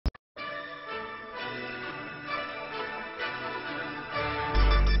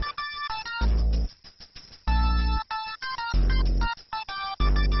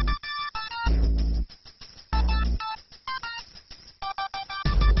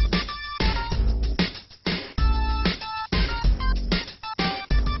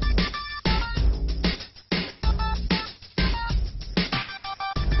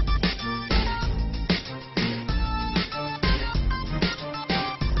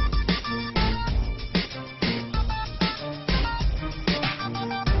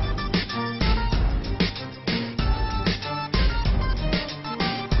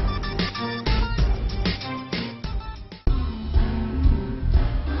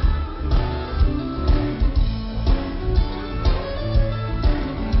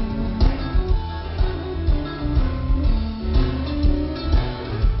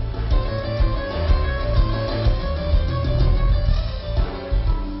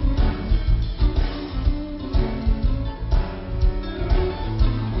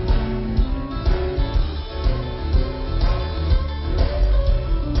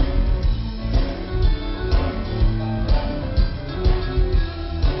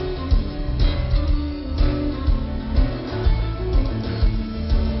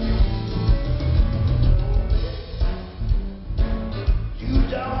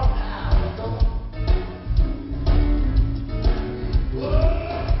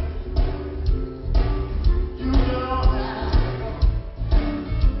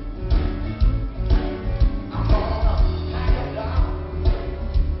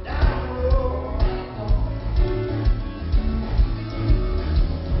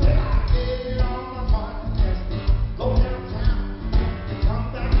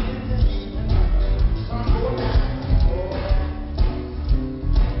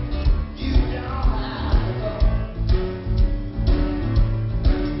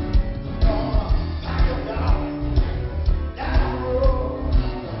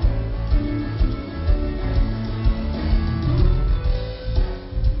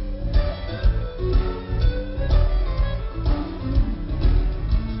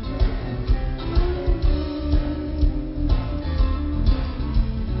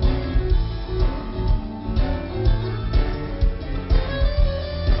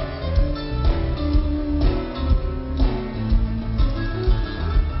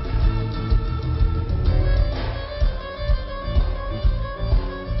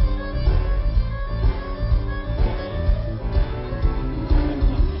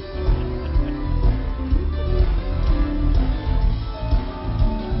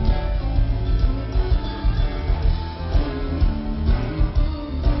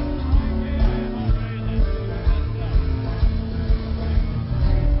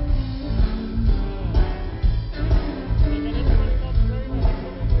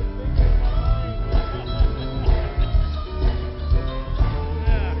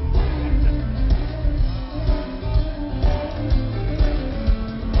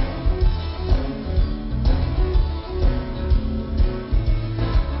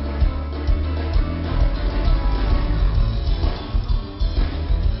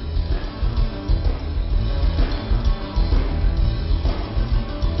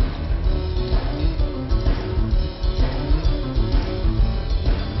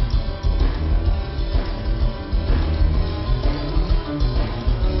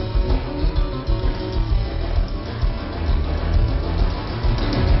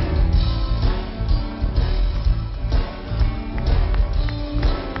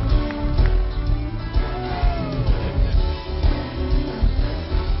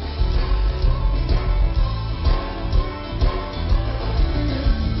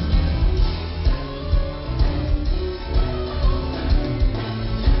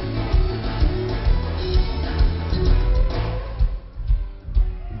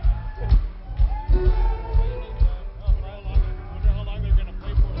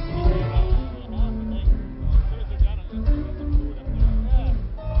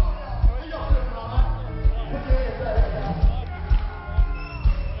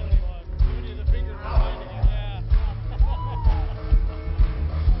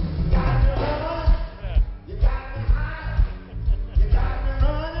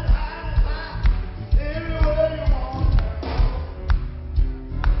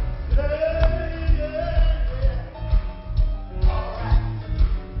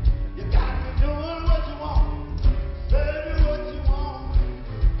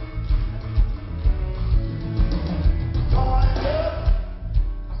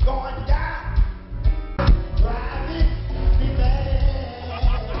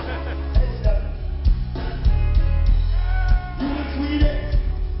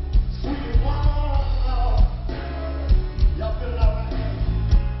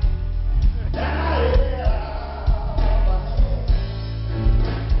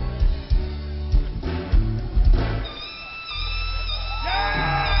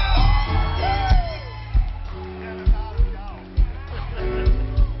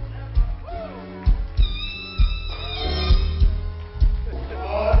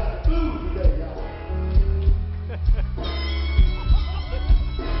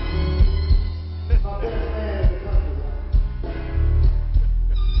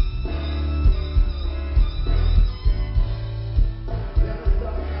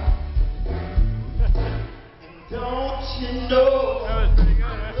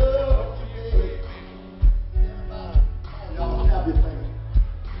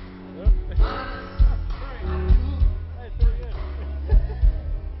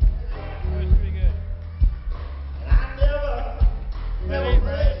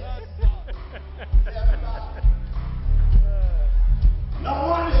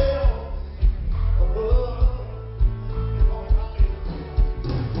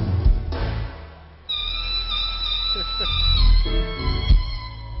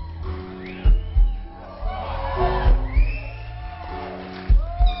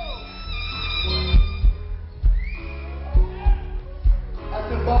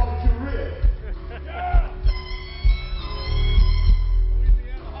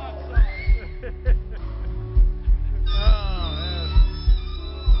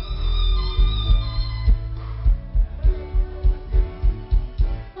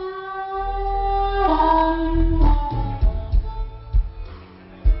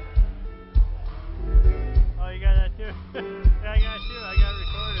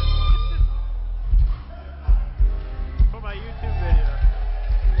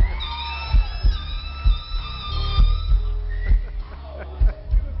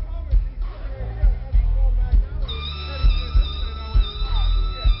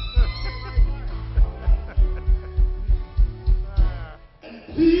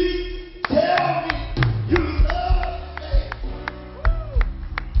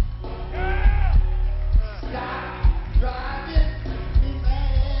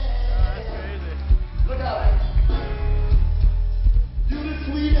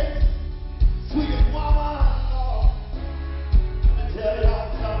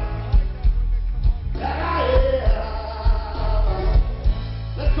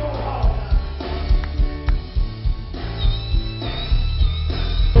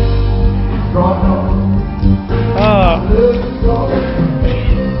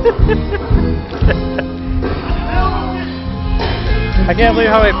I can't believe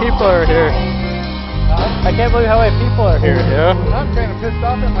how many people are here. I can't believe how many people are here, yeah? I'm kind of pissed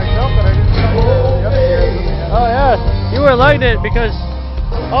off at myself that I didn't come here the other years. Oh yeah, you were liking it because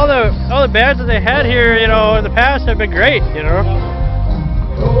all the bands that they had here, you know, in the past have been great, you know.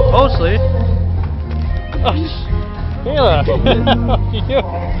 Mostly. Oh, Kayla.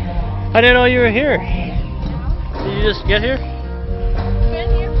 I didn't know you were here. Did you just get here? Been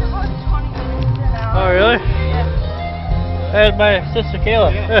here for about 20 minutes now. Oh really? Yeah. That's my sister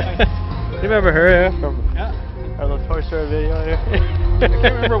Kayla. You remember her, yeah? From our little Toy Story video here. I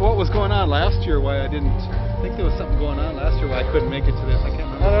can't remember what was going on last year, why I didn't. I think there was something going on last year why I couldn't make it to this. I can't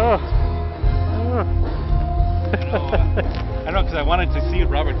remember. I don't I know, because I wanted to see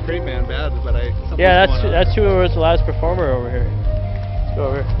Robert Cray band bad, but yeah, that's who was the last performer over here. Let's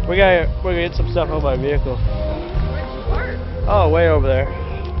go over here. We're gonna get some stuff on my vehicle. Where's the park? Oh, way over there.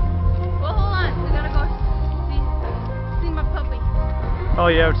 Well, hold on. We gotta go see my puppy.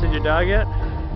 Oh, you haven't seen your dog yet?